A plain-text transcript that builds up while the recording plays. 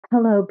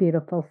Hello,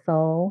 beautiful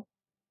soul.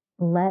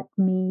 Let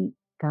me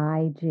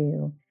guide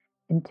you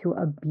into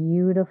a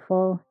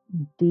beautiful,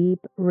 deep,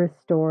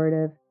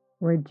 restorative,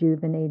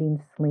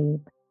 rejuvenating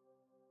sleep.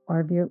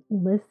 Or if you're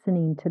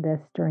listening to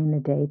this during the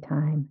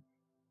daytime,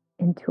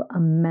 into a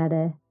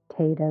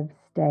meditative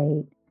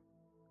state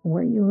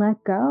where you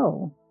let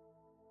go.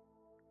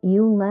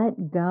 You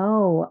let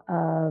go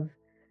of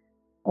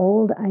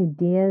old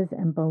ideas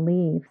and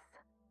beliefs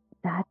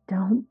that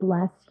don't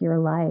bless your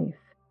life.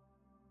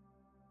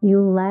 You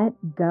let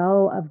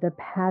go of the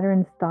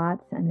patterns,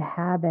 thoughts, and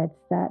habits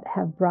that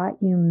have brought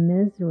you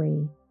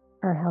misery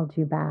or held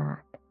you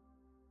back.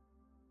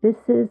 This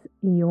is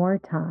your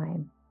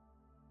time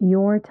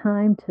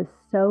to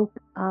soak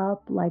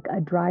up like a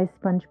dry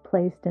sponge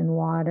placed in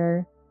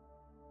water,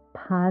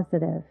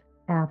 positive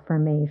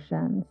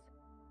affirmations.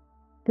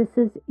 This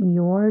is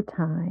your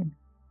time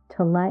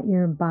to let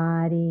your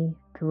body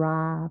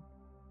drop,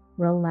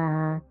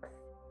 relax,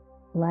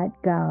 let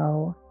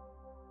go.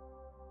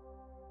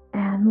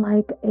 And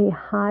like a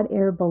hot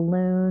air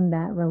balloon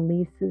that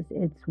releases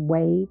its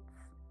weights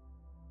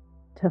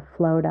to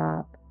float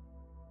up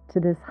to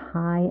this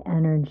high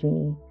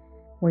energy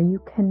where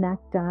you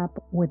connect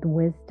up with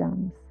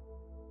wisdoms,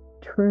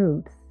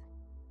 truths,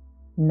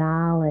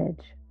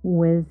 knowledge,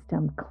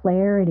 wisdom,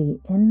 clarity,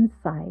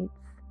 insights.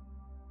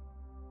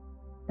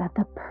 That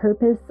the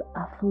purpose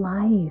of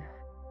life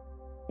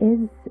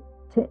is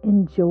to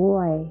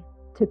enjoy,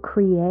 to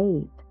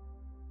create.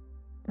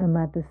 And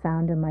let the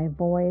sound of my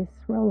voice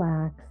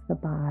relax the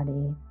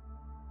body.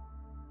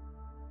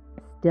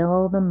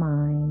 Still the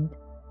mind.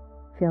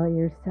 Feel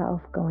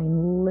yourself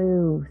going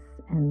loose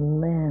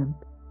and limp.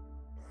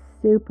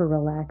 Super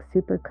relaxed,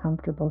 super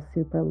comfortable,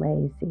 super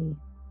lazy.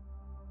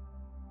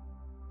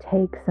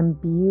 Take some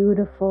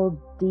beautiful,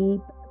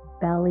 deep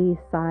belly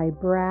sigh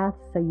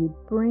breaths so you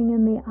bring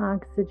in the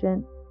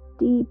oxygen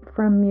deep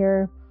from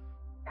your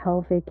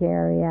pelvic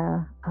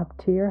area up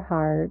to your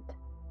heart.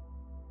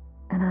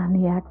 And on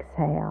the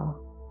exhale,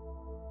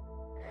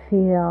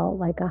 feel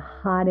like a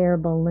hot air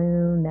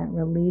balloon that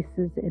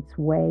releases its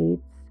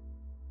weights.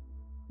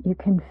 You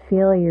can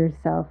feel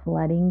yourself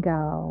letting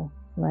go,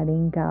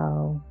 letting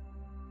go,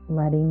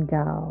 letting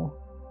go.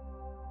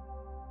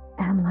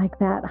 And like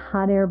that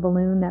hot air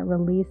balloon that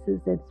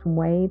releases its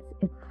weights,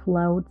 it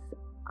floats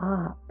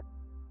up.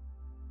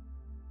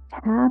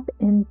 Tap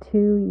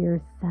into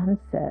your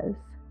senses.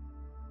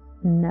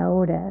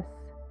 Notice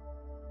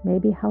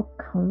maybe how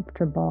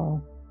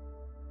comfortable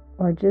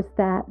or just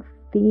that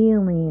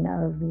feeling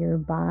of your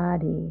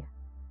body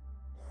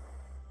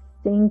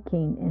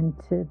sinking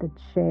into the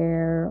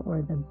chair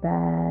or the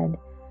bed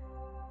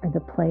or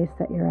the place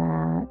that you're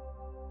at.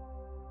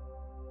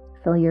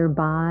 Feel your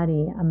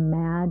body,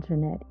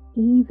 imagine it,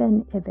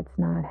 even if it's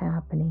not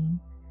happening.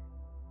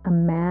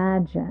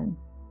 Imagine.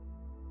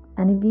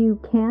 And if you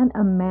can't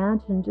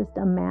imagine, just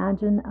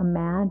imagine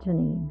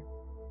imagining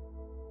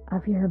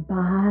of your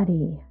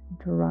body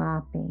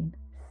dropping,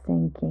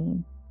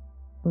 sinking,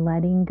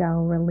 letting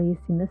go,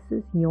 releasing. This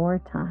is your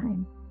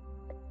time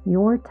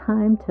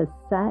to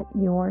set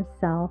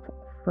yourself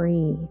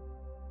free.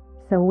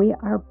 So we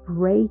are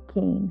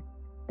breaking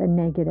the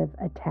negative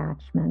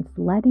attachments,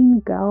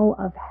 letting go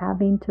of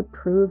having to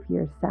prove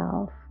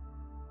yourself.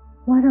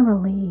 What a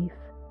relief.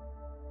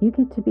 You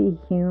get to be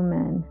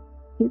human.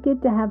 You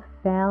get to have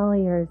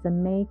failures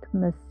and make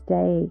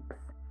mistakes,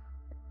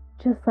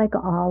 just like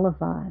all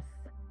of us.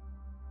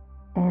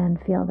 And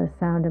feel the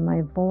sound of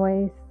my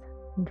voice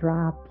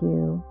drop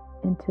you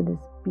into this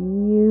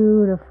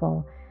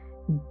beautiful,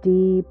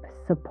 deep,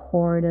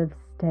 supportive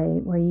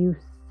state where you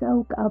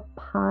soak up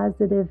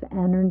positive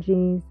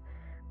energies,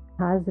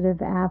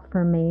 positive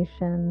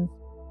affirmations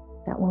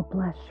that will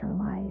bless your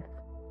life,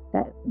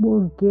 that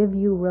will give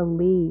you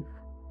relief,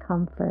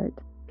 comfort,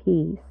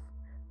 peace,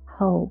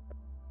 hope,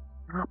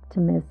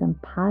 optimism,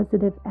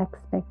 positive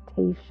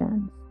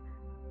expectations,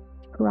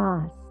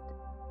 trust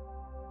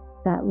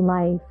that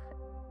life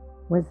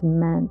was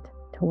meant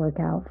to work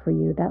out for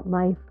you, that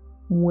life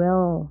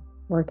will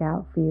work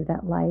out for you,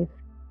 that life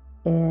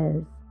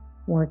is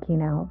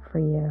working out for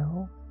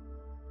you.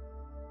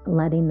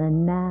 Letting the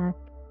neck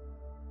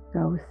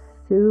go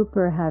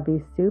super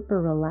heavy,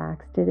 super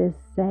relaxed. It is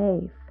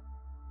safe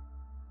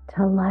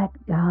to let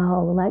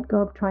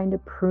go of trying to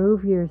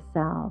prove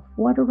yourself.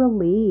 What a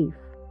relief.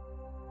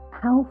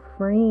 How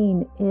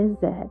freeing is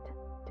it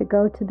to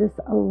go to this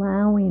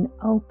allowing,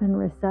 open,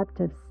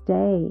 receptive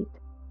state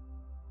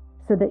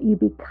so that you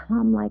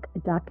become like a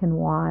duck in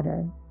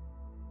water.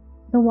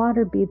 The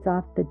water beats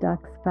off the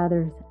duck's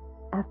feathers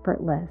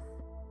effortless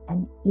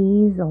and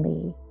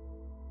easily.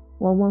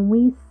 Well, when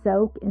we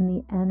soak in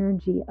the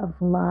energy of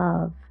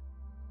love,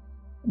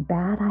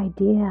 bad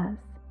ideas,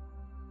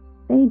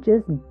 they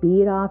just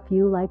beat off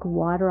you like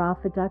water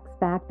off a duck's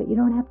back, that you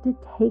don't have to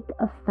take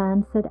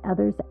offense at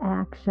others'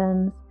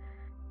 actions,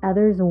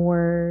 others'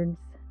 words.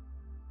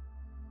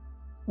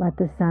 Let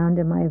the sound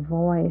of my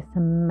voice,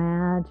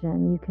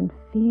 imagine you can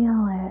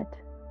feel it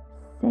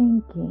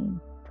sinking,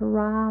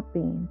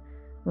 dropping,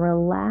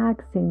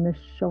 relaxing the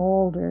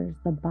shoulders,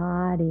 the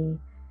body,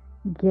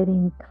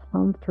 getting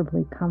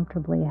comfortably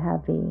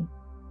heavy.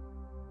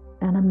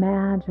 And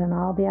imagine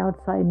all the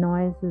outside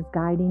noises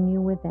guiding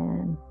you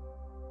within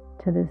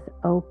to this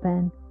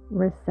open,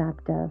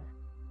 receptive,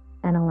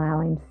 and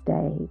allowing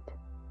state.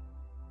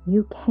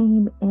 You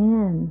came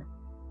in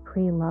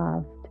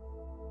pre-loved,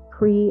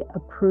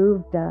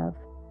 pre-approved of,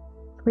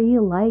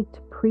 pre-liked,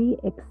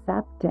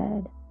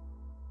 pre-accepted.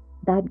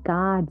 That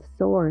God,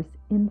 source,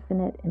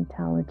 infinite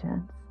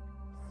intelligence,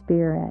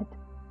 spirit,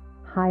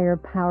 higher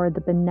power,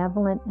 the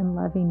benevolent and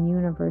loving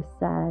universe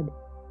said,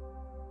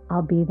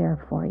 I'll be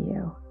there for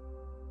you.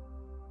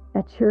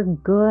 That your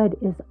good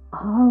is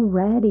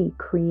already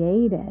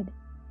created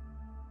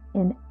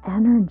in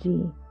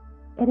energy.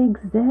 It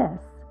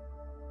exists.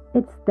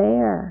 It's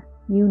there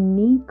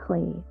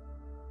uniquely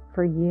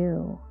for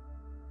you.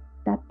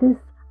 That this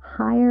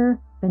higher,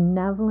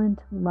 benevolent,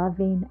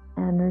 loving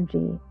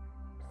energy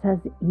says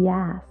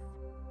yes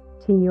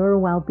to your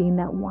well-being,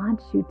 that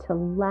wants you to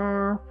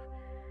laugh,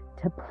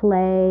 to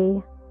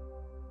play.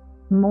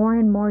 More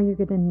and more you're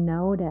going to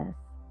notice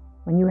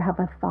when you have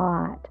a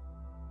thought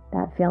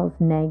that feels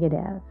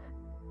negative,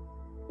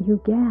 you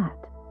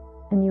get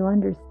and you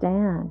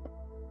understand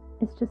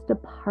it's just a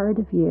part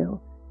of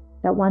you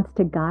that wants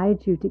to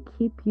guide you, to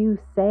keep you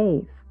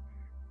safe,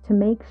 to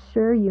make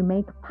sure you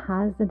make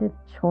positive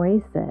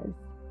choices.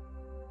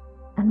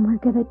 And we're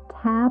going to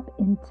tap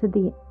into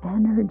the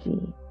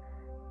energy,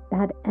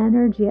 that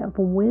energy of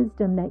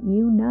wisdom that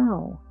you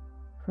know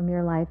from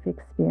your life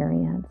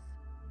experience,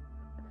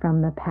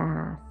 from the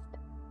past.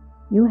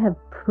 You have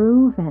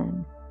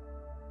proven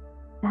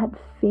that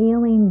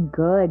feeling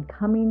good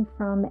coming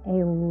from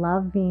a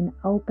loving,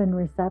 open,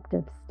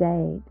 receptive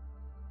state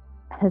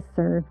has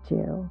served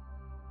you.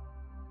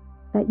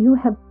 That you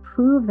have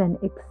proven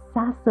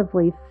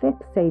excessively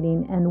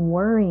fixating and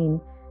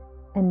worrying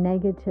and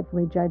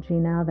negatively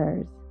judging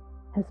others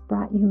has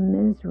brought you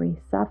misery,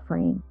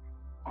 suffering,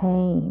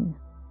 pain.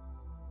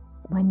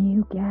 When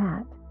you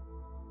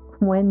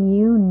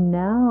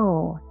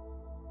know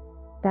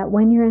that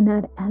when you're in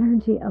that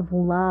energy of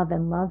love,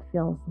 and love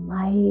feels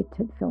light,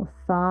 it feels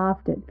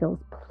soft, it feels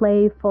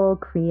playful,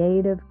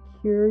 creative,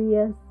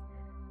 curious.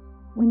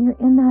 When you're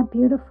in that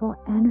beautiful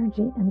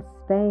energy and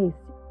space,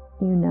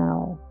 you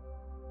know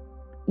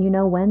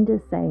when to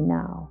say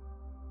no.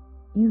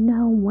 You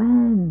know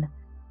when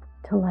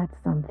to let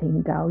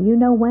something go. You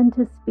know when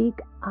to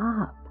speak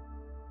up.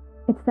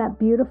 It's that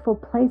beautiful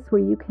place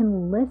where you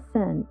can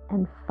listen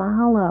and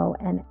follow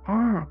and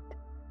act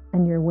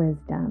on your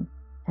wisdom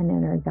and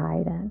inner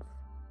guidance,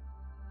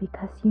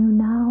 because you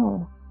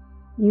know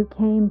you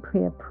came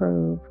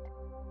pre-approved,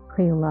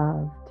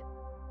 pre-loved,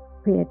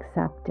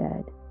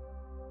 pre-accepted,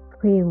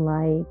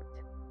 pre-liked,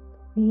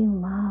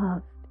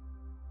 pre-loved,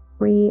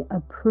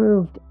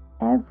 pre-approved.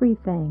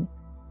 Everything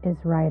is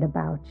right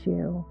about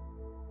you.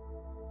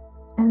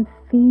 And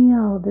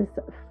feel this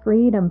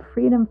freedom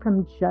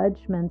from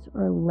judgments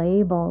or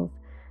labels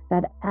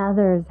that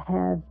others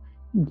have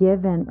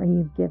given or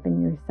you've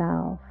given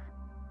yourself.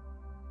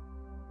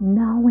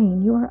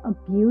 Knowing you're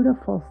a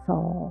beautiful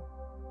soul.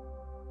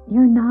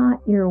 You're not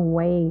your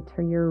weight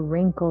or your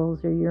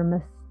wrinkles or your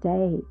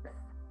mistakes.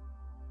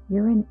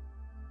 You're an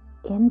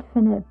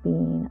infinite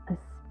being, a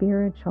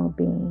spiritual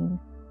being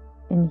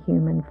in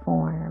human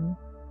form.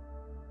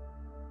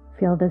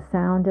 Feel the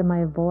sound of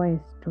my voice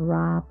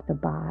drop the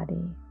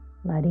body,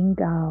 letting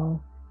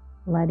go,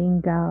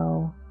 letting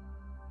go,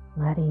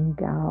 letting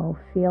go.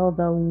 Feel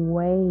the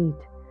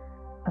weight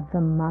of the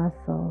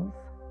muscles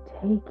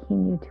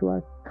taking you to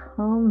a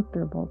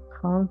comfortable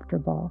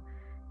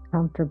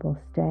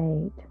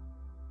state.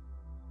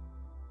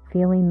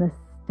 Feeling the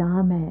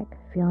stomach,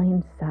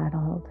 feeling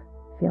settled,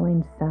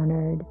 feeling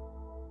centered,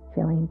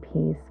 feeling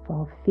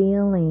peaceful,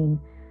 feeling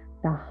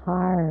the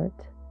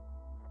heart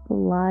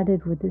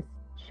flooded with this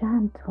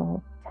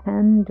gentle,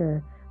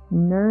 tender,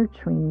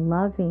 nurturing,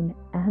 loving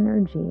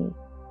energy,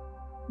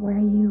 where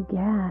you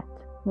get,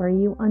 where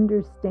you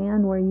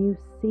understand, where you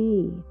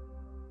see,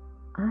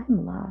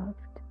 I'm loved.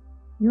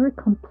 You're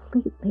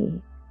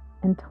completely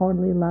and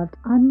totally loved,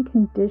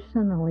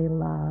 unconditionally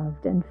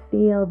loved. And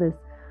feel this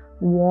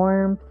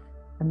warmth.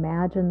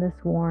 Imagine this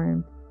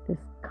warmth, this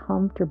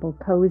comfortable,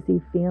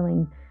 cozy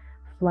feeling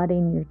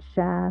flooding your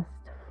chest,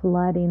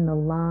 flooding the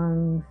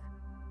lungs,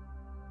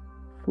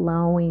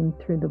 flowing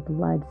through the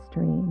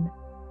bloodstream.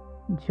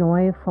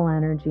 Joyful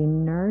energy,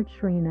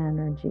 nurturing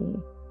energy.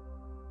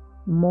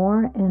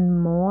 More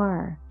and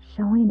more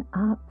showing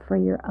up for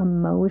your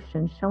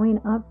emotions, showing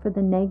up for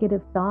the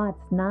negative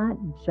thoughts, not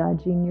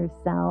judging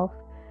yourself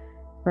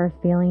for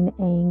feeling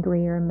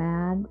angry or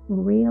mad,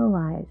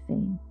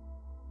 realizing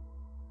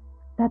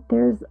that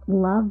there's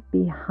love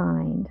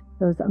behind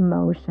those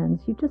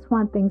emotions. You just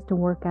want things to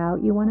work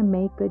out. You want to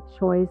make good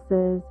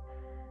choices.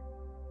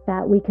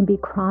 That we can be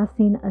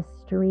crossing a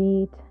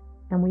street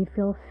and we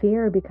feel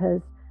fear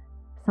because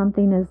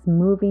something is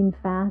moving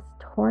fast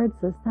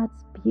towards us.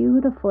 That's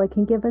beautiful. It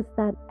can give us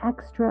that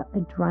extra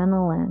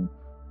adrenaline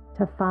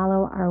to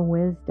follow our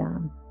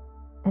wisdom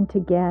and to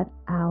get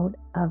out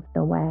of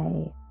the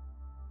way.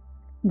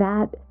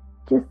 That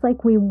just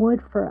like we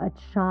would for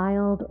a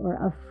child or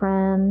a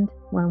friend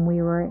when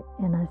we were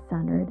in a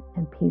centered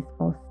and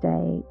peaceful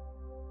state.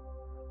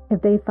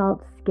 If they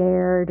felt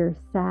scared or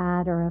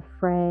sad or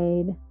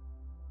afraid,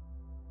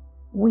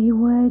 we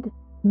would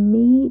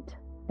meet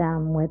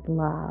them with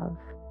love.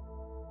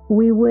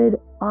 We would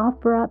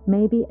offer up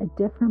maybe a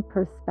different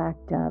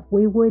perspective.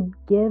 We would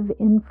give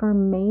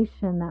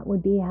information that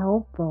would be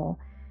helpful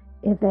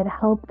if it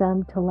helped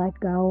them to let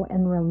go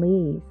and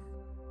release.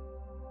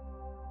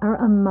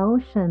 Our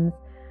emotions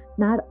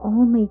not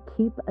only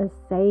keep us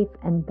safe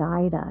and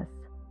guide us,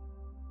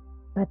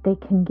 but they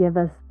can give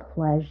us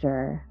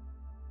pleasure.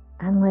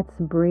 And let's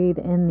breathe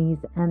in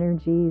these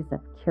energies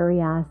of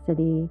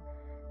curiosity,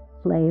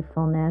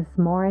 playfulness,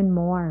 more and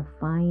more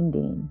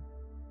finding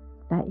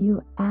that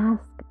you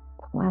ask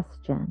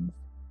questions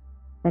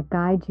that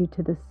guide you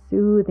to the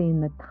soothing,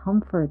 the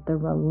comfort, the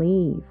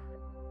relief,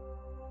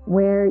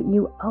 where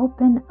you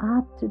open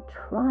up to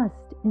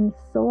trust in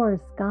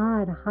Source,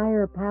 God,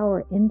 higher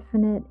power,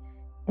 infinite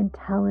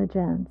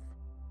intelligence,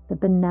 the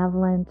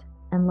benevolent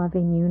and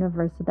loving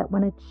universe, so that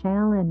when a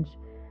challenge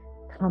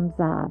comes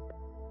up,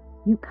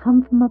 you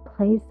come from a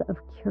place of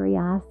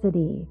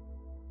curiosity.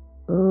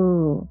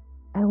 Ooh,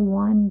 I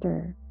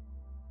wonder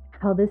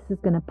how this is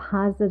going to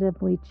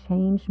positively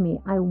change me.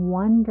 I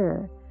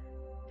wonder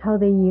how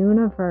the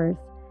universe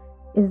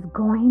is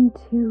going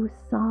to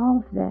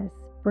solve this,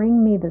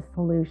 bring me the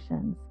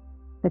solutions,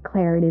 the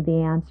clarity,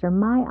 the answer,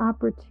 my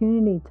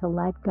opportunity to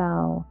let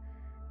go,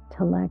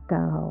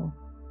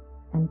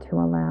 and to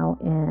allow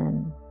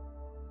in.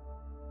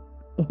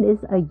 It is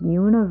a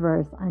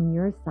universe on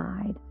your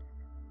side,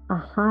 a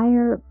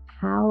higher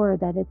power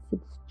that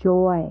it's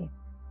joy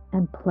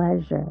and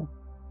pleasure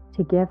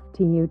to give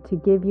to you, to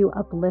give you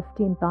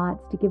uplifting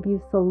thoughts, to give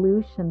you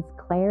solutions,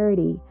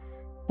 clarity,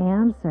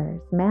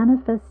 answers,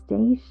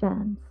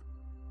 manifestations.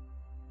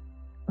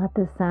 Let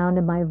the sound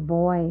of my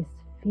voice,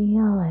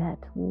 feel it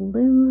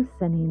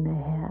loosening the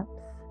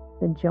hips,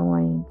 the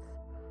joints,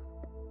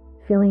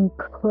 feeling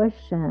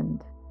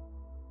cushioned,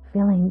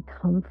 feeling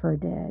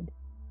comforted.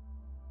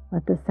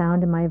 Let the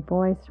sound of my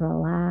voice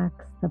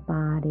relax the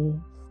body,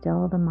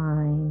 still the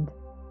mind.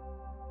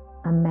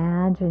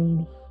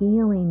 Imagining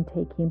healing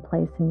taking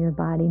place in your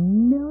body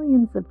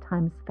millions of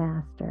times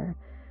faster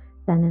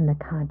than in the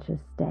conscious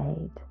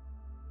state,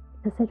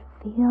 because it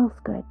feels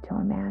good to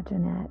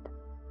imagine it.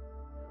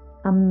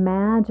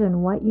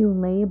 Imagine what you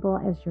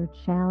label as your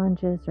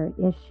challenges or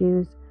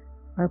issues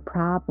or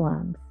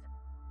problems.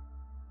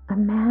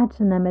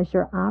 Imagine them as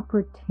your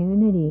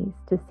opportunities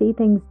to see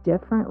things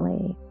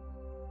differently,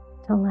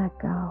 to let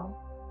go,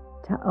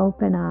 to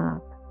open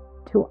up,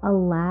 to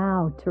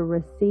allow, to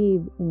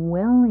receive,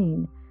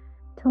 willing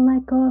to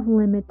let go of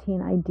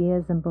limiting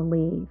ideas and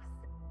beliefs.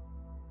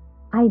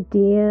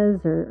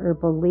 Ideas or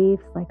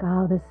beliefs like,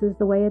 oh, this is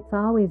the way it's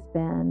always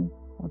been.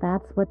 Well,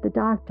 that's what the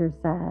doctor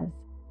says.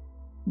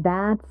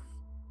 That's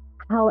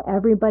how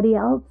everybody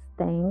else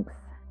thinks.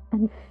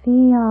 And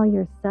feel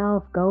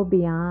yourself go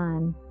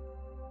beyond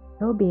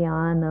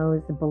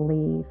those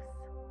beliefs.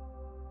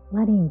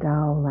 Letting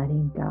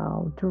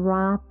go,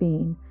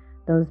 dropping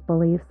those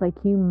beliefs like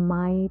you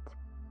might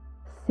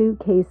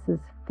suitcases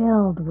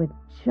filled with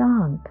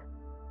junk.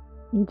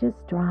 You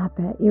just drop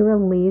it, you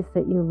release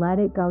it, you let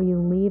it go, you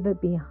leave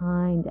it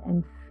behind,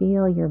 and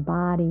feel your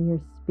body,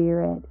 your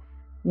spirit,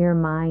 your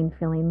mind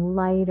feeling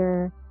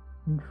lighter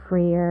and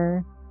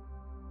freer.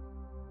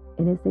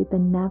 It is a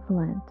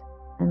benevolent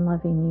and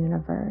loving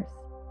universe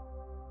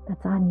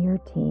that's on your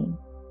team,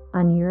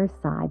 on your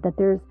side, that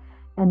there's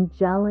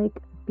angelic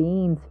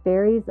beings,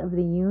 fairies of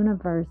the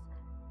universe,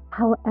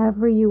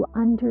 however you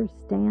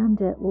understand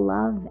it,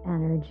 love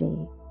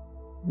energy,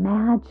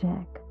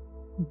 magic,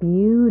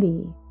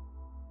 beauty,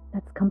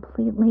 that's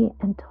completely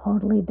and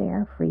totally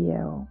there for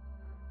you.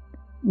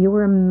 You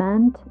were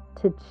meant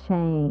to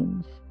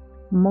change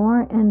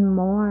more and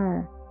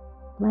more,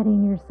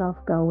 letting yourself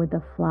go with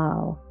the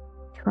flow,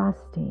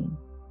 trusting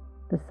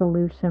the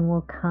solution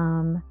will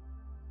come,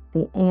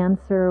 the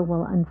answer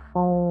will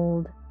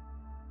unfold,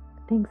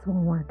 things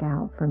will work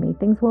out for me,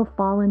 things will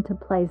fall into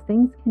place,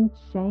 things can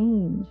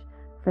change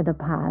for the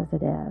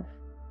positive.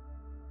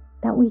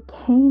 That we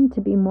came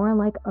to be more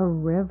like a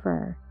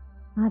river,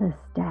 not a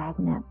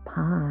stagnant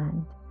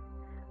pond.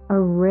 A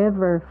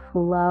river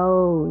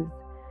flows.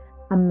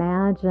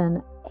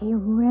 Imagine a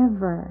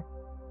river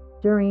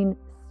during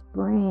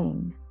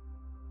spring.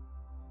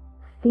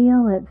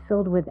 Feel it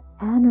filled with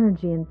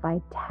energy and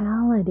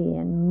vitality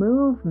and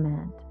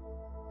movement,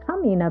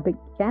 coming up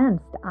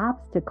against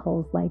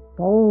obstacles like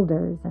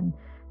boulders and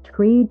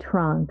tree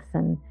trunks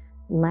and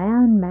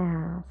land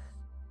mass.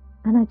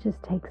 And it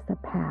just takes the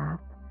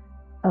path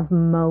of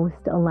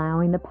most,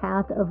 allowing the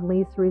path of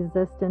least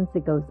resistance.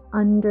 It goes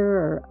under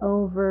or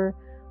over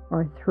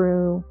or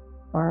through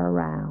or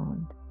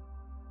around.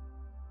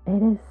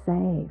 It is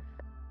safe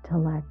to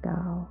let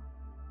go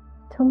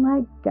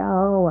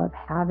of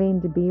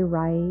having to be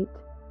right.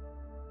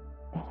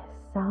 It is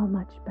so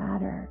much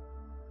better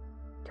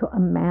to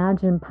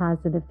imagine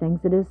positive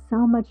things. It is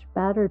so much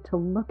better to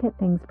look at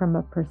things from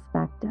a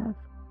perspective.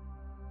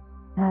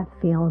 that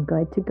feel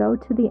good, to go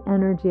to the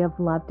energy of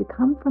love, to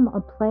come from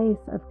a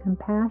place of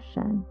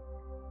compassion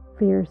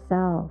for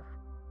yourself,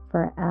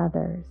 for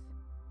others.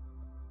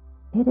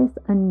 It is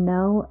a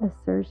no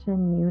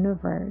assertion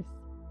universe.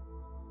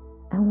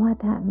 And what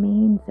that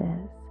means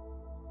is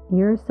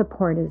your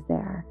support is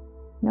there.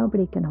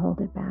 Nobody can hold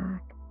it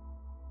back.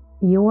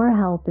 Your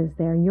help is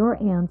there, your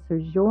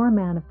answers, your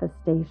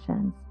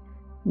manifestations,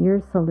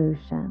 your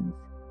solutions.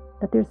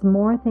 But there's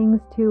more things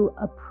to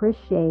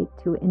appreciate,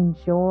 to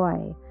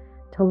enjoy,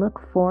 to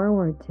look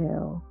forward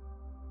to.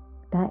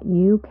 That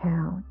you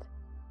count,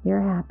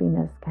 your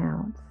happiness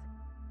counts,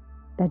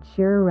 that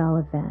you're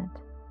relevant,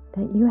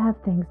 that you have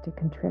things to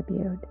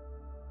contribute,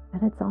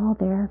 that it's all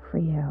there for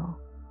you.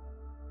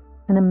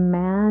 And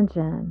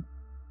imagine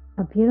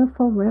a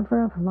beautiful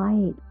river of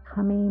light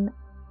coming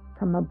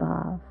from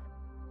above.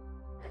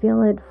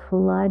 Feel it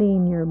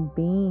flooding your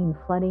being,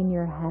 flooding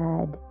your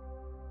head,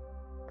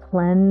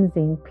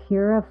 cleansing,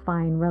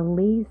 purifying,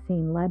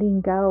 releasing, letting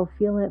go.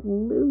 Feel it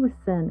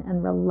loosen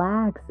and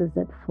relax as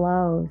it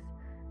flows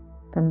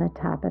from the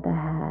top of the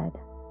head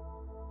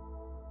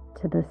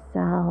to the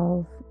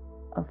cells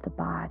of the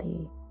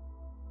body,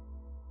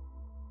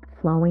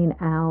 flowing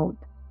out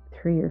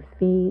through your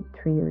feet,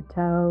 through your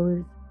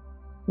toes.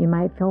 You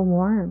might feel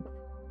warmth.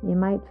 You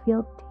might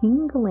feel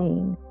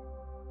tingling.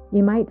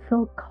 You might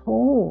feel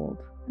cold.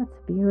 That's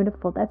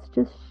beautiful. That's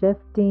just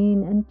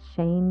shifting and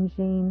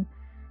changing,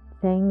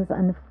 things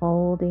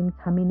unfolding,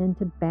 coming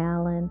into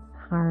balance,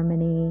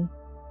 harmony,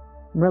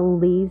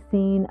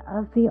 releasing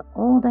of the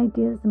old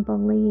ideas and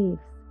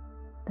beliefs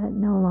that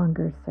no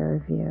longer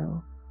serve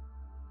you.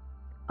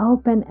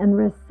 Open and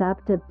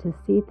receptive to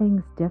see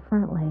things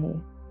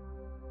differently.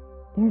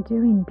 You're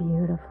doing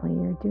beautifully.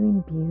 You're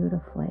doing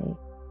beautifully.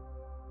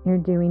 You're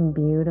doing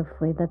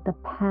beautifully. That the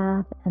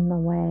path and the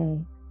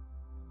way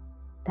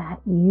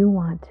that you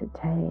want to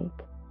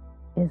take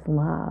is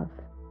love.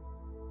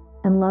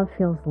 And love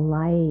feels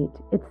light.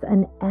 It's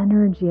an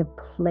energy of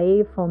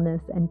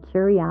playfulness and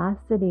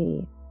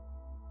curiosity.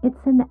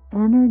 It's an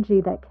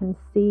energy that can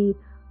see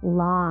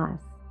loss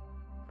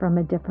from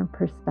a different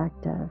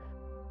perspective,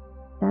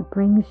 that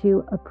brings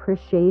you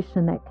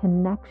appreciation, that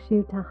connects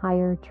you to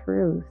higher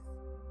truths.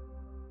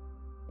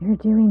 You're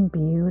doing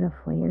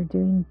beautifully. You're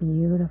doing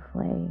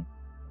beautifully.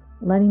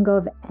 Letting go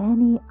of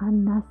any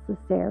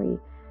unnecessary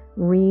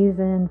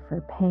reason for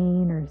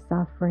pain or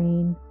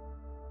suffering.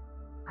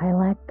 I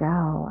let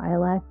go. I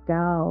let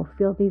go.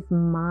 Feel these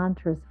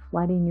mantras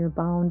flooding your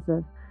bones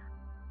of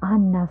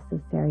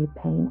unnecessary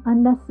pain,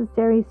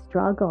 unnecessary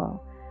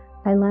struggle.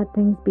 I let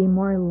things be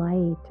more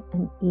light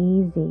and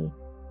easy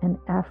and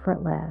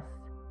effortless.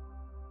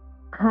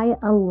 I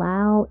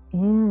allow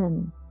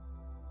in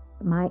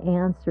my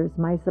answers,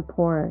 my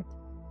support.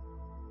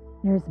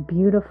 There's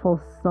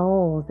beautiful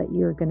souls that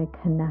you're going to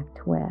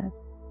connect with.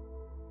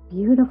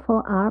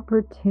 Beautiful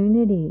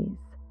opportunities.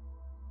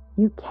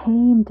 You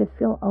came to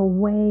feel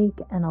awake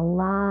and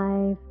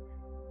alive,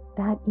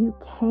 that you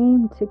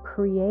came to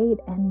create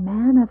and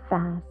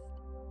manifest.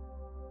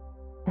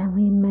 And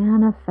we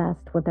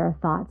manifest with our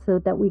thoughts, so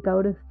that we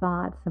go to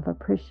thoughts of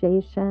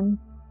appreciation.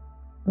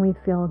 We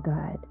feel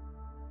good.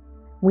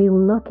 We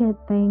look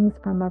at things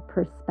from a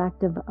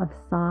perspective of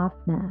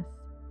softness,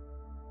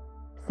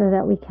 so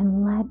that we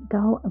can let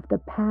go of the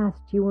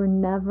past. You were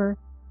never,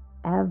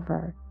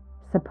 ever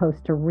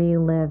supposed to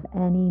relive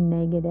any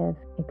negative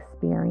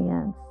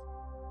experience.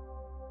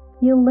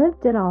 You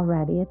lived it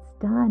already. It's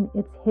done.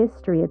 It's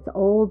history. It's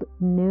old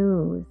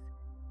news.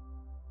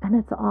 And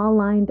it's all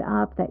lined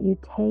up that you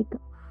take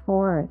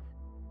forth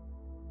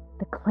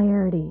the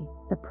clarity,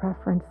 the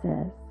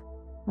preferences.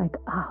 Like,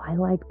 oh, I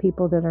like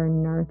people that are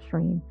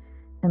nurturing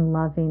and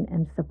loving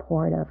and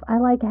supportive. I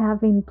like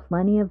having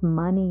plenty of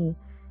money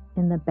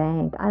in the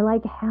bank. I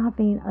like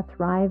having a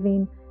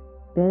thriving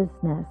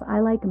business.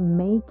 I like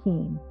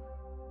making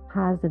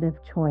positive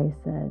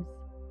choices.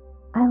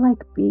 I like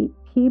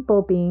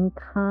people being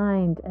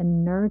kind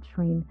and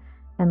nurturing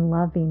and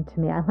loving to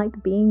me. I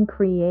like being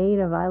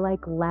creative. I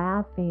like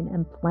laughing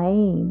and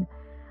playing.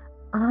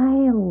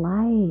 I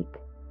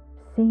like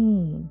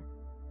seeing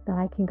that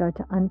I can go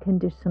to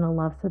unconditional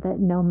love, so that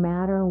no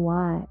matter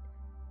what,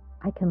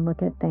 I can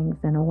look at things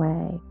in a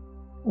way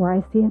where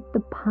I see it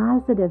the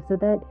positive, so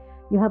that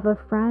you have a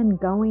friend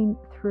going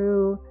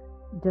through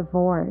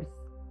divorce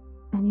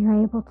and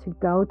you're able to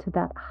go to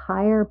that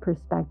higher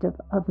perspective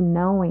of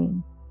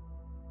knowing,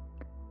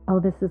 oh,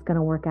 this is going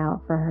to work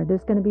out for her.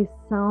 There's going to be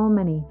so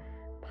many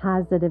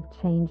positive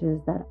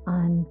changes that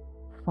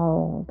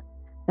unfold,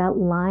 that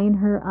line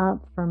her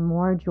up for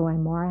more joy,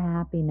 more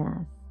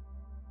happiness.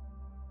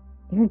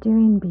 You're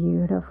doing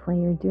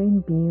beautifully. You're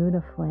doing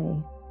beautifully.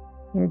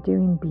 You're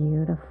doing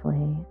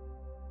beautifully.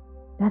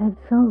 That it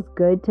feels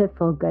good to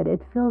feel good.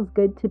 It feels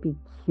good to be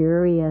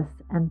curious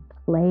and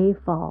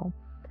playful,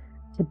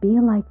 to be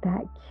like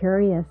that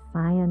curious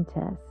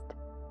scientist,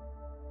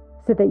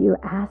 so that you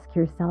ask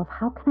yourself,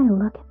 how can I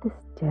look at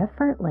this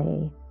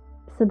differently,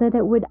 so that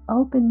it would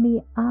open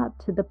me up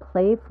to the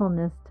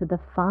playfulness, to the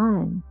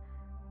fun.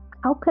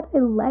 How could I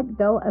let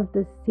go of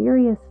the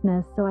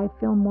seriousness so I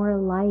feel more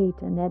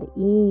light and at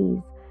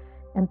ease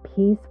and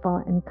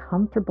peaceful and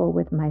comfortable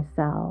with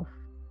myself?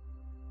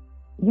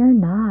 You're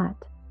not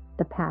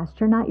the past.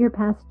 You're not your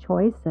past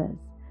choices.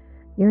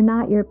 You're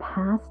not your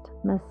past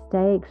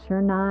mistakes.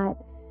 You're not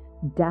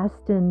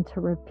destined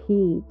to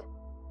repeat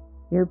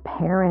your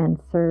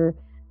parents or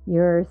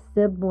your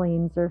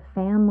siblings or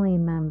family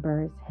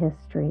members'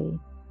 history.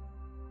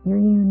 You're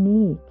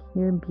unique.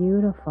 You're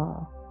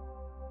beautiful.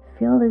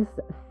 Feel this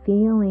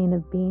feeling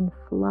of being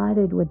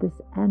flooded with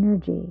this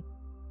energy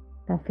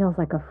that feels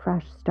like a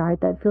fresh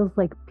start, that feels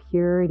like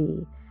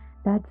purity,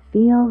 that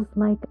feels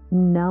like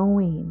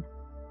knowing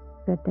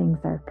good things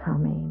are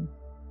coming.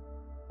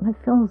 It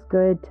feels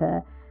good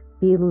to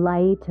be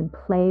light and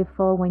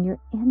playful when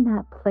you're in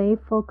that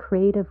playful,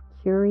 creative,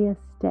 curious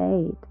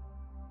state.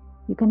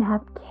 You can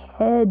have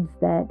kids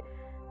that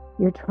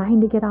you're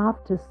trying to get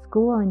off to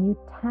school and you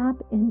tap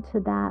into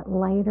that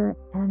lighter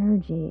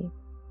energy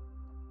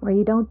where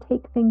you don't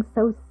take things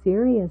so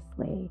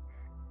seriously,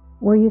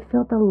 where you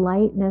feel the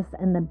lightness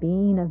and the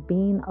being of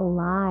being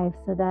alive,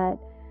 so that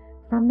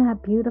from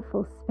that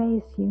beautiful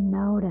space you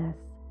notice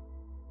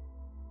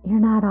you're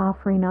not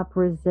offering up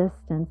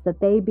resistance, that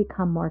they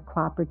become more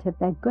cooperative,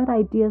 that good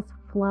ideas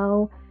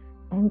flow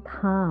and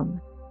come,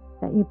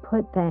 that you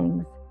put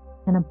things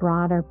in a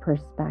broader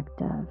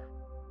perspective,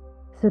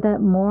 so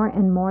that more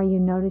and more you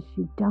notice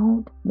you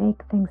don't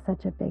make things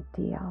such a big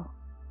deal.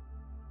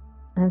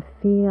 And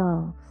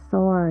feel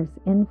Source,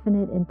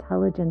 infinite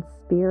intelligence,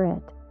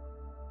 spirit,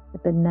 the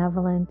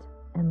benevolent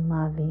and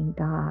loving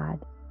God,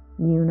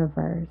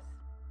 universe.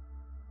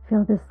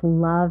 Feel this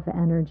love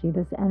energy,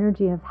 this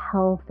energy of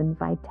health and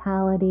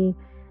vitality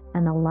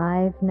and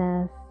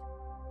aliveness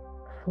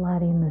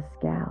flooding the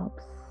scalp,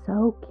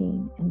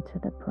 soaking into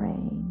the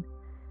brain.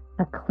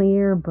 A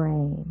clear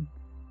brain,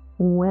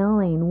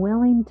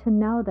 willing to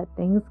know that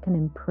things can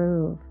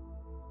improve,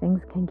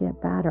 things can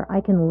get better. I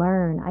can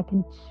learn, I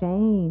can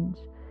change,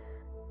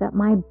 that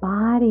my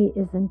body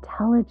is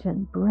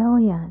intelligent,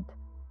 brilliant,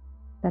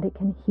 that it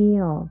can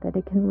heal, that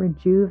it can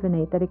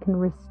rejuvenate, that it can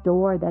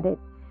restore, that it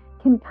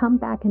can come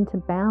back into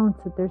balance,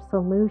 that there's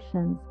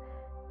solutions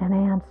and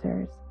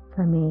answers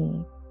for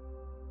me.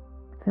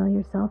 Feel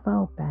yourself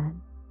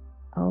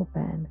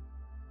open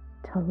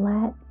to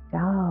let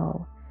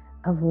go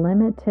of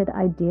limited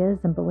ideas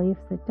and beliefs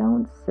that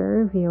don't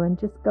serve you, and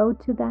just go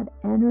to that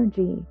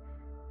energy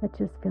that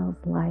just feels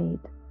light,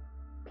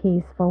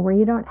 peaceful, where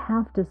you don't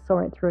have to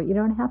sort through it, you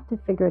don't have to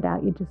figure it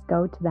out, you just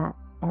go to that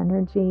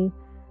energy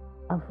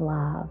of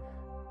love.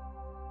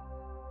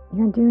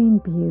 You're doing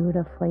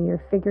beautifully.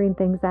 You're figuring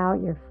things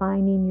out. You're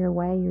finding your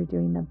way. You're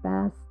doing the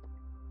best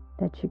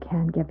that you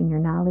can, given your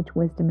knowledge,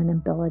 wisdom, and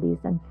abilities.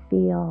 And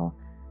feel,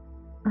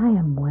 I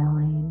am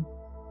willing.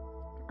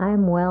 I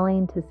am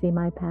willing to see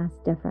my past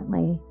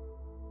differently,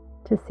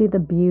 to see the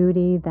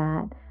beauty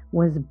that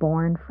was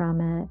born from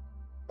it,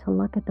 to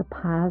look at the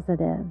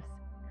positives,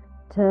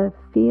 to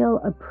feel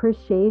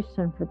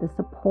appreciation for the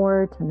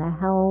support and the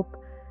help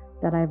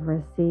that I've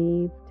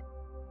received,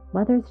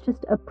 whether it's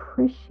just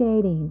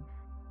appreciating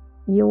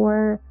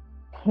your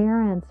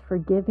parents for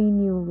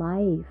giving you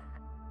life,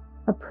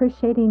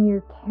 appreciating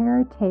your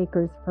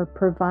caretakers for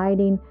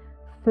providing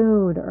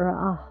food or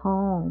a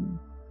home,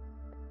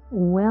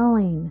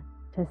 willing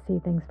to see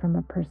things from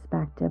a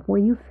perspective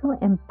where you feel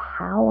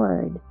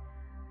empowered,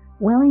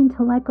 willing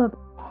to let go of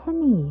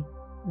any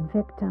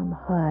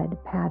victimhood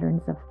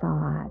patterns of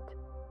thought,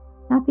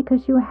 not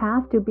because you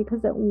have to,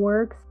 because it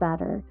works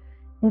better.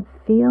 It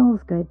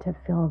feels good to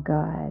feel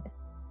good.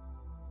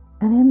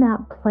 And in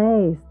that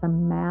place, the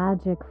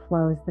magic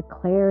flows, the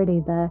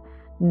clarity, the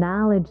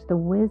knowledge, the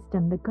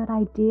wisdom, the good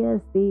ideas,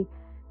 the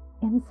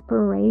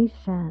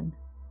inspiration,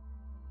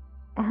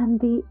 and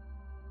the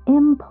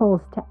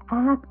impulse to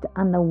act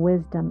on the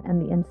wisdom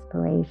and the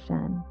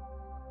inspiration.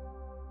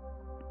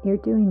 You're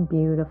doing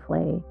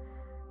beautifully.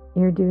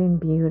 You're doing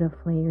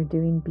beautifully. You're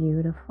doing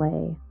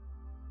beautifully.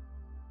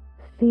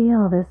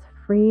 Feel this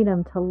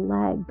freedom to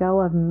let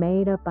go of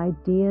made-up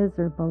ideas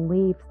or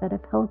beliefs that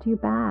have held you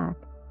back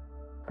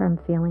from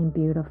feeling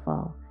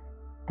beautiful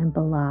and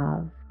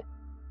beloved.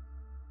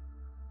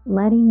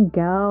 Letting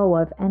go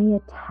of any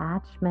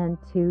attachment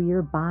to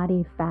your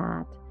body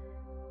fat.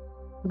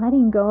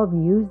 Letting go of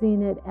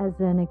using it as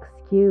an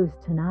excuse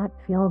to not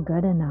feel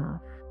good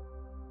enough.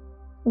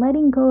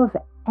 Letting go of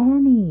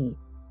any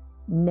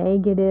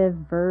negative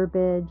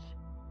verbiage,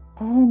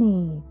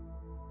 any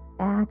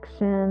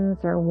actions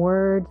or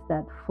words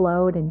that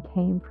flowed and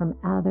came from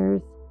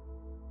others.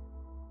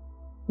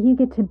 You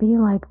get to be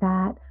like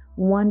that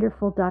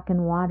wonderful duck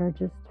in water.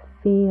 Just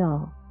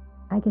feel.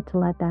 I get to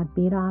let that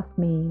beat off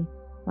me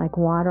like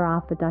water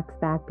off a duck's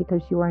back,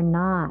 because you are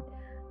not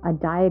a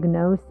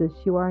diagnosis.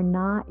 You are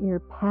not your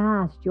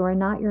past. You are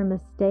not your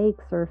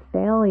mistakes or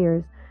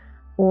failures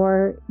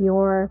or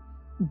your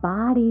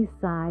body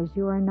size.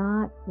 You are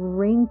not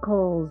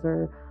wrinkles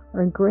or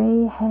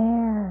gray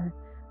hair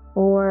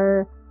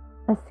or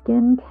a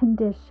skin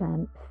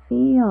condition.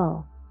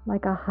 Feel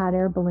like a hot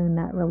air balloon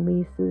that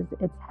releases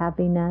its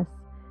heaviness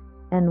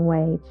and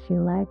weights,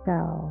 you let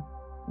go.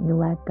 You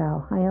let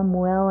go. I am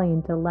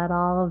willing to let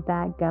all of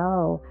that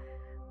go.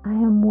 I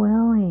am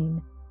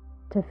willing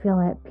to feel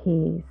at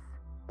peace,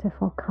 to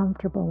feel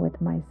comfortable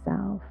with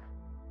myself.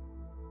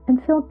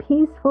 And feel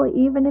peaceful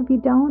even if you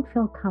don't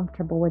feel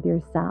comfortable with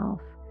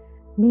yourself.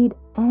 Meet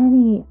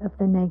any of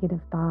the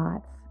negative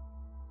thoughts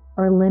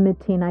or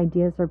limiting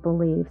ideas or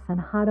beliefs. And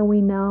how do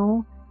we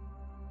know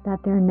that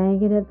they're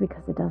negative?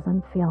 Because it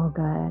doesn't feel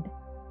good.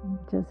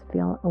 Just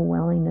feel a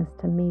willingness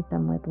to meet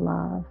them with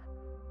love.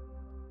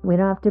 We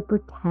don't have to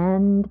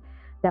pretend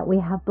that we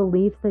have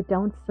beliefs that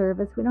don't serve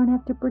us. We don't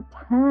have to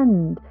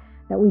pretend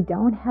that we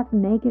don't have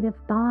negative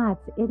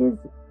thoughts. It is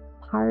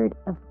part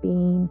of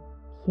being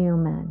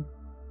human.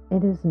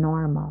 It is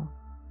normal.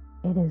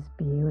 It is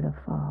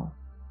beautiful.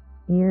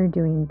 You're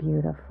doing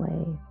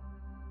beautifully.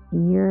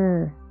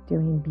 You're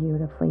doing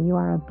beautifully. You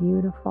are a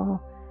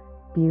beautiful,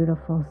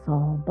 beautiful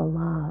soul,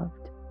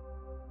 beloved.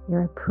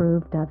 You're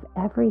approved of.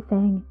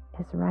 Everything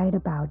is right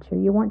about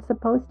you. You weren't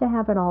supposed to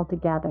have it all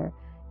together.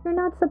 You're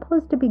not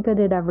supposed to be good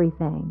at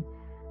everything.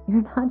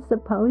 You're not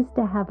supposed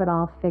to have it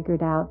all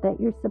figured out,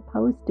 that you're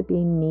supposed to be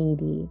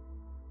needy.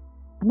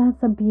 And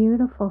that's a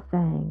beautiful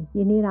thing.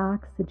 You need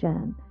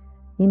oxygen.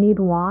 You need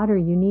water.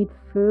 You need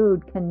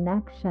food,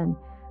 connection,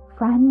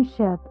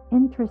 friendship,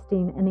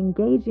 interesting and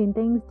engaging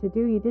things to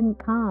do. You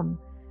didn't come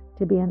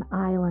to be an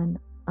island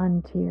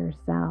unto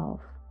yourself.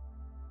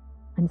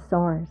 And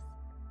Source,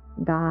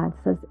 God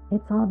says,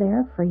 it's all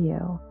there for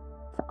you.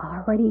 It's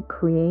already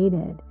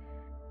created.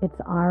 It's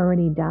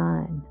already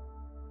done.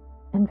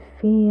 And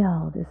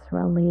feel this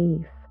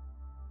relief,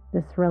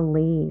 this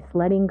release,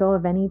 letting go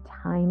of any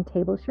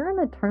timetables. You're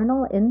an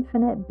eternal,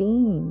 infinite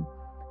being.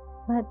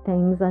 Let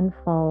things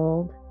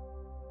unfold.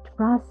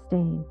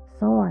 Trusting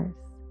Source,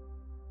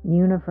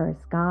 universe,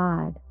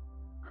 God,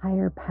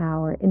 higher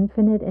power,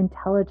 infinite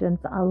intelligence,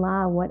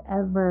 Allah,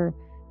 whatever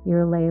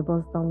your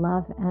labels, the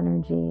love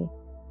energy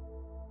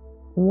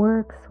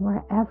works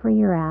wherever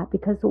you're at,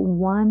 because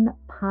one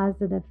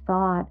positive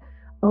thought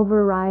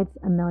overrides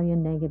a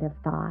million negative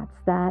thoughts.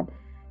 That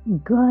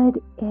good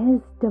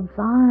is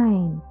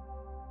divine.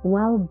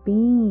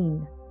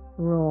 Well-being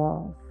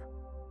rules.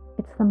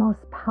 It's the most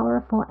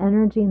powerful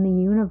energy in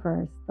the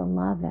universe, the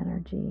love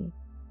energy.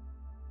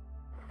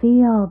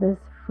 Feel this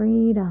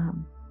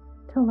freedom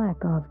to let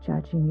go of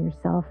judging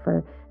yourself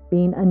for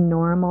being a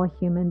normal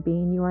human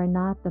being. You are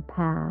not the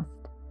past.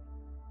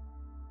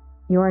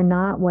 You are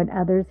not what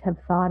others have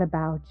thought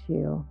about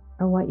you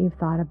or what you've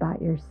thought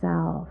about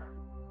yourself.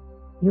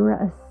 You are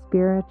a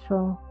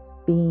spiritual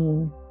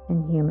being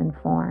in human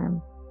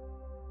form.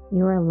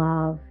 You are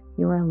love.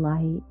 You are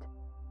light.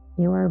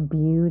 You are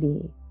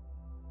beauty.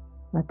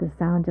 Let the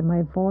sound of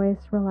my voice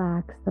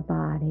relax the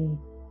body,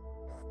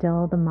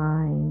 still the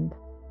mind.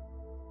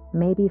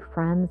 Maybe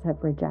friends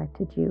have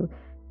rejected you,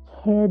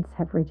 kids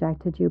have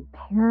rejected you,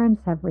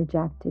 parents have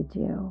rejected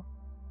you.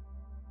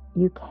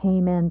 You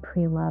came in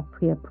pre-loved,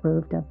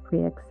 pre-approved of,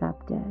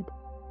 pre-accepted.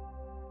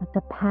 But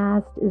the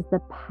past is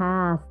the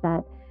past.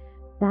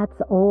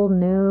 That's old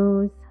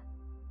news.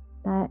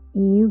 That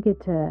you get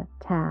to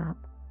tap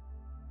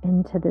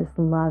into this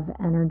love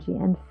energy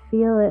and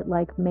feel it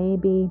like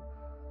maybe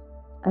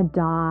a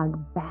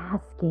dog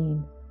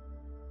basking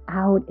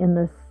out in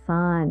the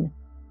sun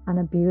on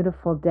a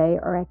beautiful day,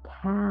 or a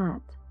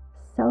cat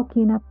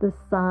soaking up the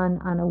sun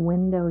on a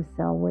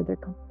windowsill where they're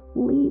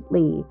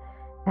completely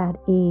at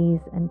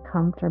ease and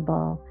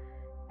comfortable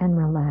and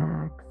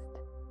relaxed.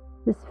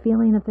 This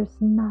feeling of there's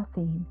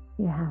nothing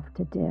you have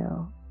to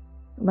do.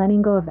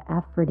 Letting go of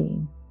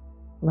efforting,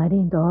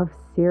 letting go of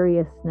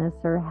seriousness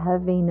or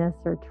heaviness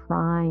or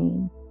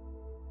trying,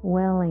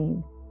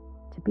 willing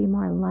to be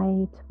more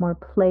light, more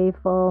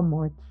playful,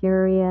 more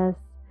curious,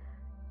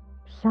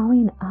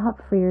 showing up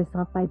for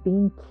yourself by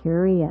being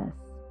curious.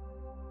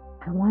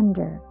 I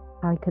wonder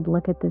how I could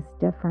look at this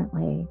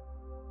differently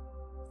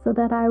so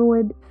that I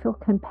would feel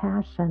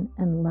compassion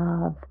and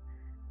love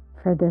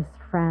for this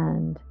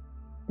friend,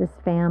 this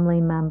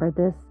family member,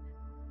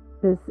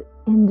 this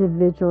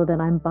individual that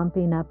I'm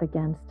bumping up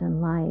against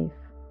in life.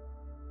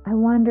 I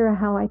wonder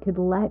how I could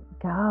let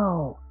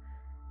go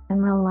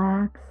and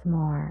relax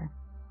more,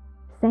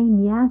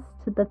 saying yes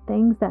to the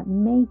things that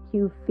make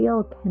you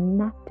feel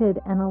connected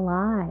and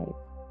alive.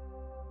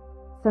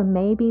 So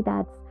maybe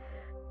that's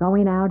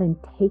going out and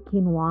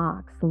taking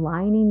walks,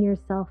 lining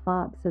yourself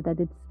up so that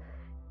it's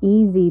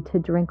easy to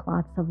drink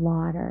lots of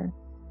water,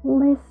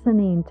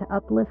 listening to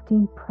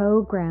uplifting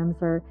programs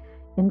or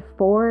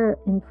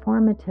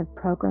informative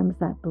programs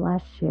that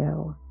bless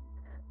you,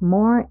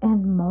 more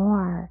and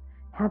more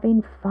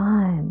having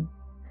fun,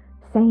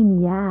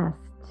 saying yes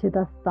to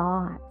the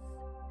thoughts,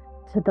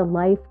 to the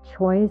life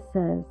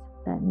choices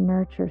that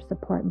nurture,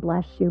 support, and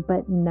bless you.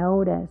 But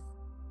notice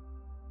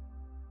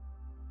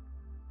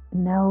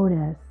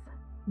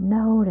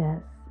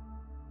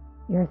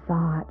your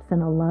thoughts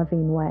in a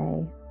loving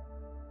way,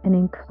 an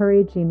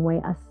encouraging way,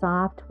 a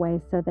soft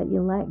way, so that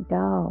you let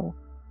go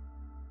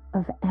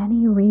of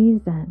any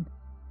reason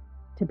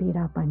to beat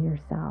up on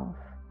yourself,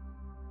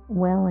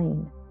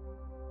 willing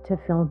to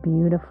feel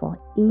beautiful,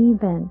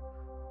 even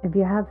If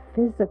you have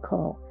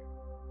physical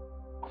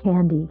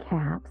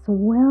handicaps,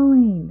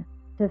 willing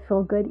to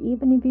feel good,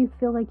 even if you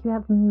feel like you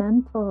have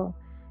mental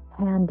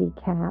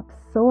handicaps,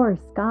 Source,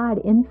 God,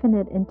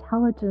 infinite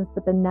intelligence,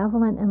 the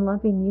benevolent and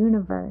loving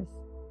universe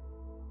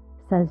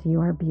says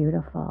you are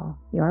beautiful,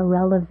 you are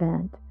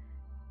relevant,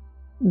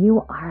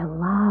 you are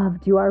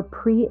loved, you are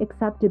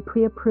pre-accepted,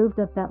 pre-approved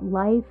of, that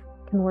life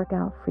can work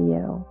out for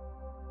you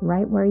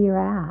right where you're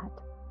at.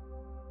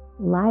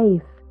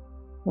 Life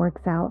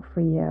works out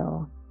for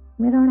you.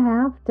 We don't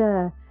have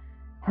to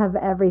have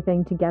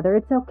everything together.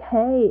 It's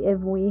okay if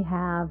we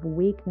have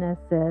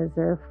weaknesses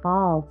or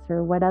faults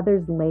or what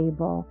others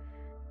label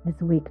as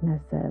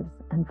weaknesses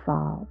and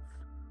faults.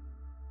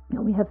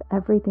 We have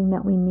everything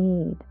that we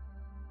need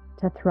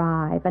to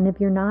thrive. And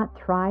if you're not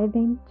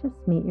thriving, just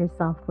meet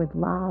yourself with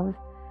love.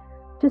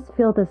 Just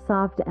feel the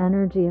soft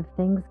energy of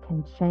things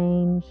can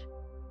change,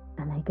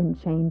 and they can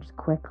change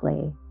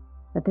quickly.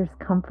 That there's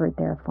comfort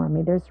there for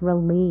me. There's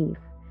relief.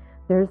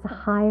 There's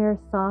higher,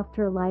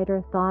 softer,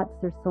 lighter thoughts.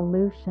 There's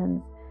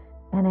solutions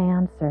and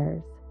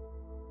answers.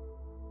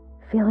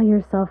 Feel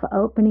yourself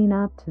opening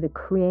up to the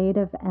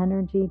creative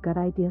energy. Good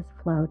ideas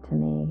flow to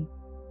me.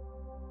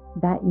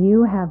 That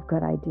you have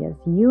good ideas.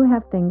 You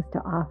have things to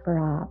offer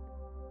up.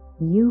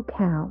 You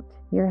count.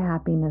 Your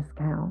happiness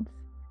counts.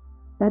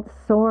 That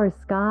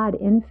Source, God,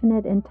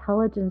 infinite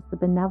intelligence, the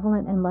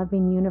benevolent and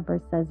loving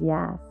universe says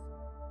yes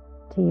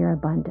to your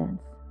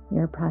abundance,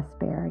 your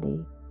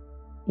prosperity,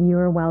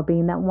 your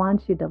well-being, that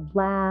wants you to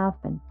laugh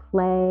and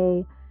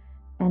play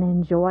and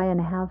enjoy and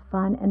have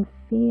fun and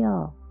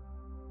feel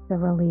the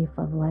relief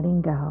of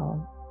letting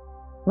go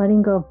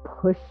of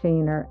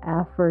pushing or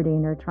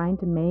efforting or trying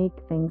to make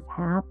things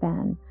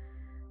happen.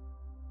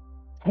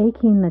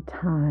 Taking the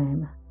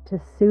time to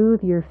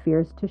soothe your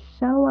fears, to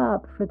show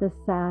up for the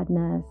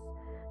sadness,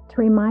 to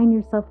remind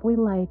yourself we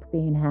like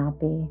being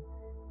happy.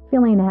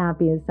 Feeling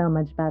happy is so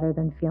much better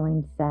than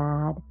feeling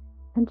sad.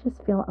 And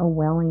just feel a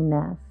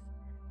willingness,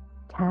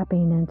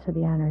 tapping into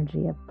the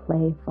energy of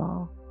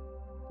playful.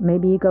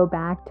 Maybe you go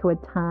back to a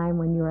time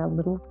when you were a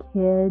little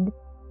kid.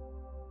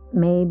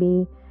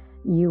 Maybe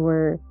you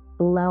were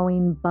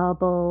blowing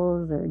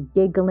bubbles or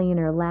giggling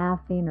or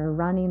laughing or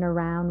running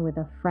around with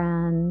a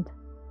friend.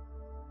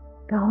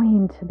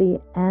 Going to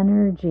the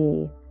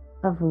energy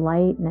of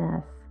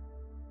lightness.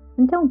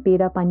 And don't beat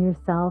up on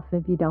yourself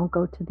if you don't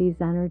go to these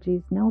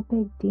energies. No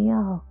big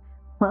deal.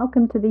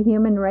 Welcome to the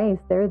human race.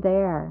 They're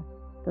there.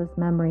 Those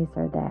memories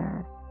are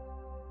there.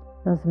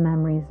 Those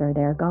memories are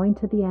there. Going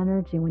to the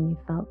energy when you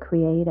felt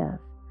creative.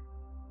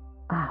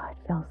 It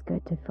feels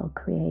good to feel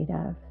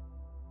creative.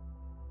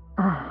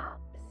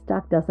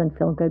 Stuck doesn't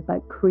feel good,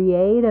 but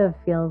creative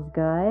feels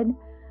good.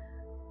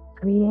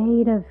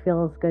 Creative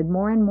feels good.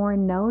 More and more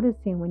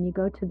noticing when you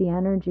go to the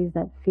energies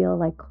that feel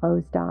like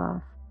closed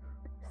off,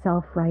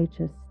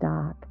 self-righteous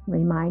stuck,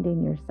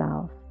 reminding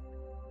yourself,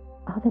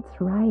 that's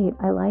right,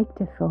 I like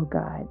to feel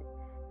good.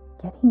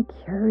 Getting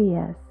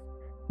curious.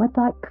 What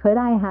thought could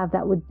I have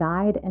that would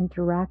guide and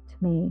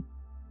direct me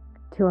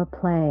to a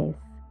place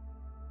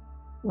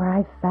where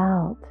I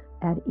felt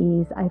at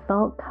ease, I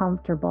felt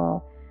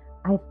comfortable,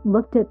 I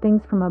looked at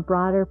things from a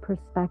broader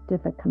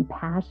perspective, a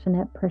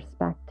compassionate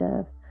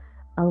perspective,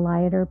 a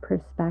lighter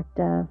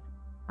perspective,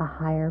 a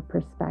higher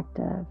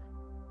perspective,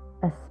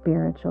 a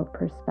spiritual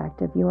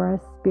perspective. You are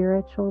a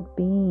spiritual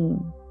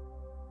being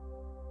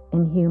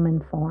in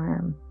human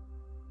form.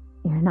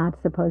 You're not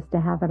supposed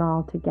to have it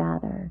all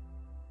together.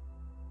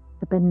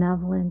 The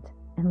benevolent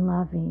and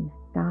loving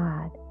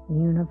God,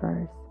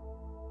 universe,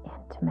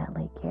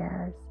 intimately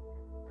cares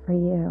for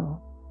you.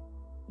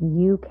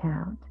 You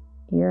count.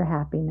 Your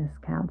happiness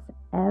counts.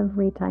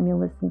 Every time you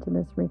listen to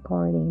this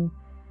recording,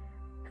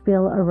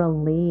 feel a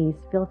release,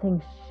 feel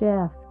things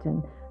shift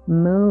and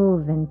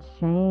move and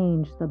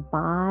change, the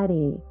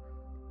body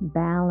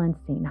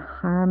balancing,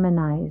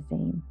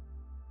 harmonizing,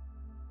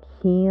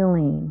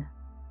 healing.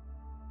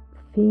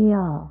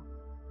 Feel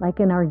like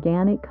an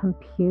organic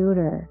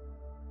computer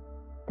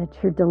that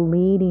you're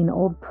deleting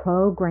old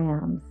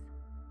programs,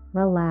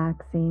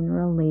 relaxing,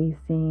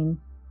 releasing,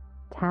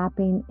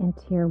 tapping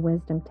into your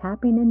wisdom,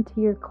 tapping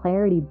into your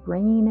clarity,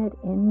 bringing it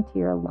into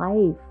your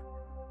life.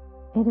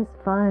 It is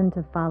fun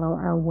to follow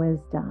our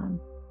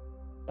wisdom.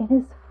 It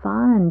is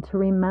fun to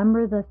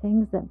remember the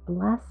things that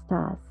blessed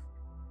us.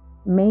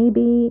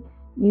 Maybe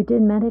you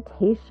did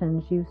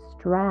meditations, you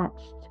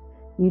stretched,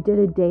 you did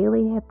a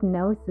daily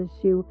hypnosis,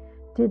 you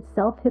did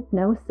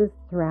self-hypnosis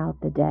throughout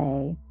the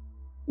day.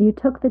 You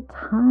took the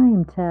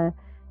time to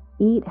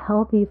eat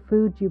healthy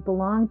foods, you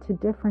belonged to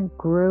different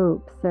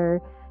groups,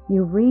 or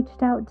you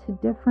reached out to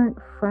different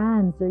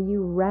friends, or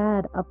you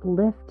read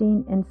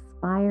uplifting,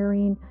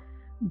 inspiring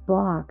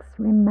books,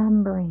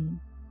 remembering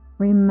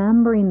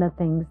the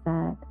things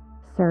that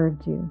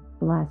served you,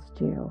 blessed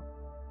you,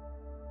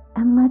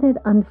 and let it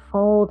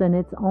unfold in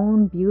its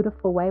own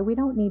beautiful way. We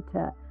don't need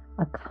to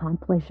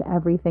accomplish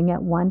everything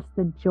at once.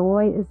 The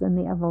joy is in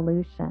the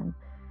evolution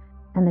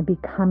and the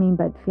becoming,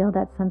 but feel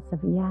that sense of,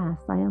 yes,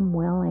 I am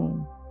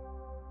willing.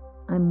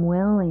 I'm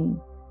willing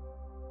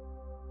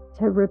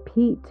to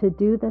repeat, to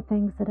do the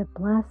things that have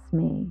blessed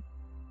me,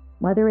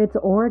 whether it's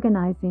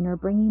organizing or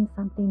bringing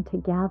something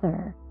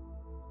together,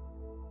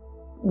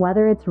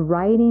 whether it's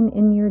writing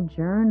in your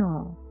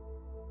journal,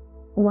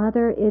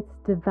 whether it's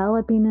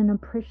developing an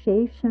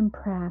appreciation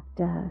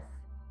practice,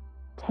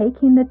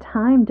 taking the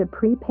time to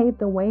prepave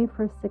the way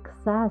for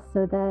success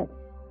so that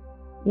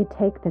you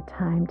take the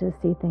time to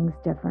see things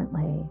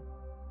differently,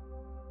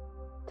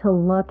 to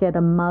look at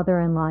a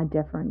mother-in-law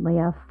differently,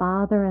 a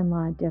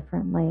father-in-law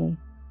differently,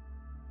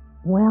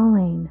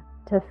 willing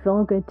to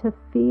feel good, to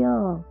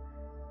feel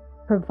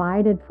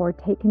provided for,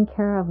 taken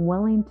care of,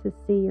 willing to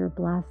see your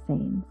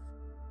blessings.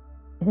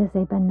 It is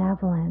a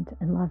benevolent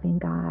and loving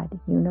God,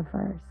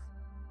 universe.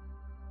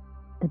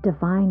 The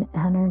divine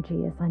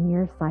energy is on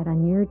your side,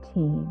 on your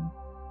team,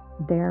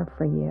 there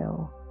for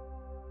you.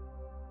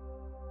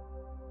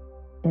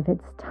 If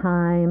it's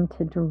time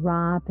to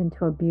drop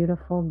into a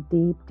beautiful,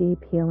 deep,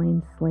 deep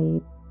healing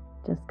sleep,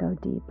 just go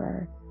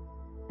deeper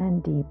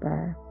and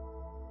deeper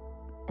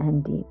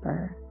and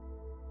deeper.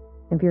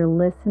 If you're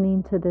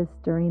listening to this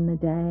during the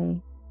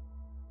day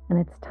and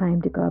it's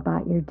time to go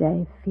about your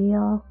day,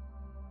 feel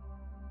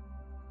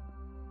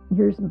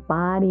your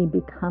body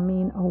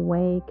becoming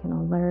awake and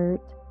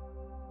alert,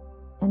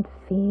 and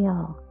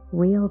feel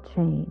real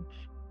change.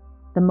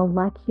 The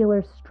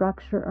molecular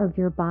structure of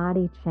your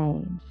body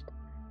changed.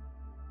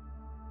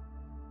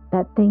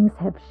 That things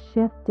have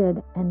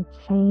shifted and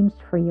changed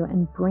for you,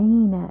 and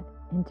bringing it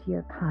into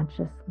your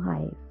conscious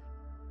life.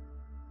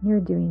 You're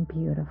doing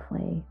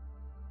beautifully.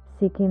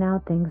 Seeking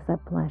out things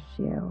that bless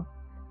you.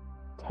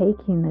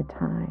 Taking the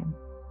time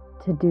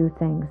to do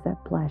things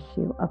that bless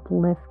you,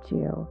 uplift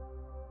you.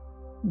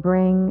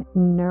 Bring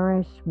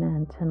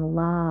nourishment and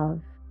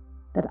love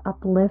that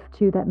uplift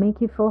you, that make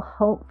you feel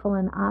hopeful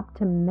and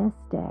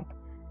optimistic,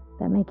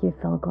 that make you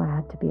feel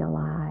glad to be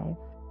alive.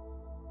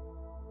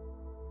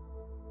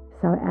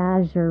 So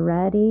as you're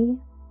ready,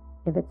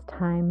 if it's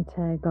time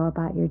to go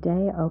about your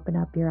day, open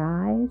up your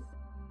eyes.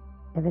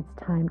 If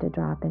it's time to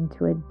drop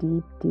into a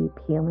deep, deep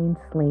healing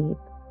sleep,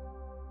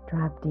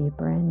 drop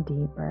deeper and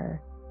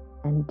deeper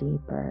and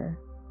deeper,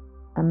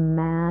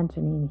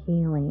 imagining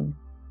healing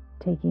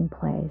taking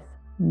place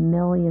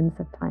millions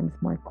of times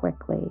more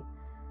quickly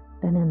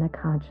than in the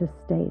conscious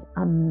state.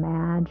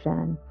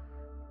 Imagine,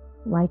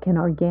 like an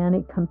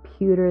organic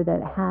computer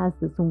that has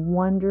this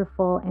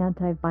wonderful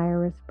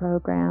antivirus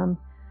program,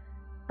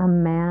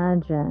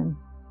 imagine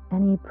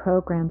any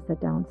programs that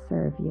don't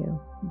serve you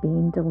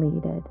being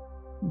deleted,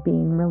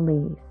 being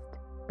released,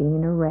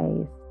 being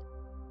erased,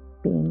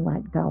 being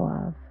let go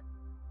of.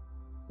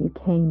 You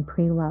came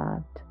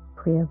pre-loved,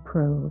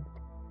 pre-approved,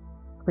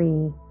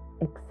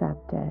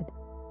 pre-accepted,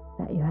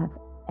 that you have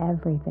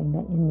everything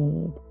that you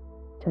need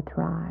to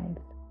thrive.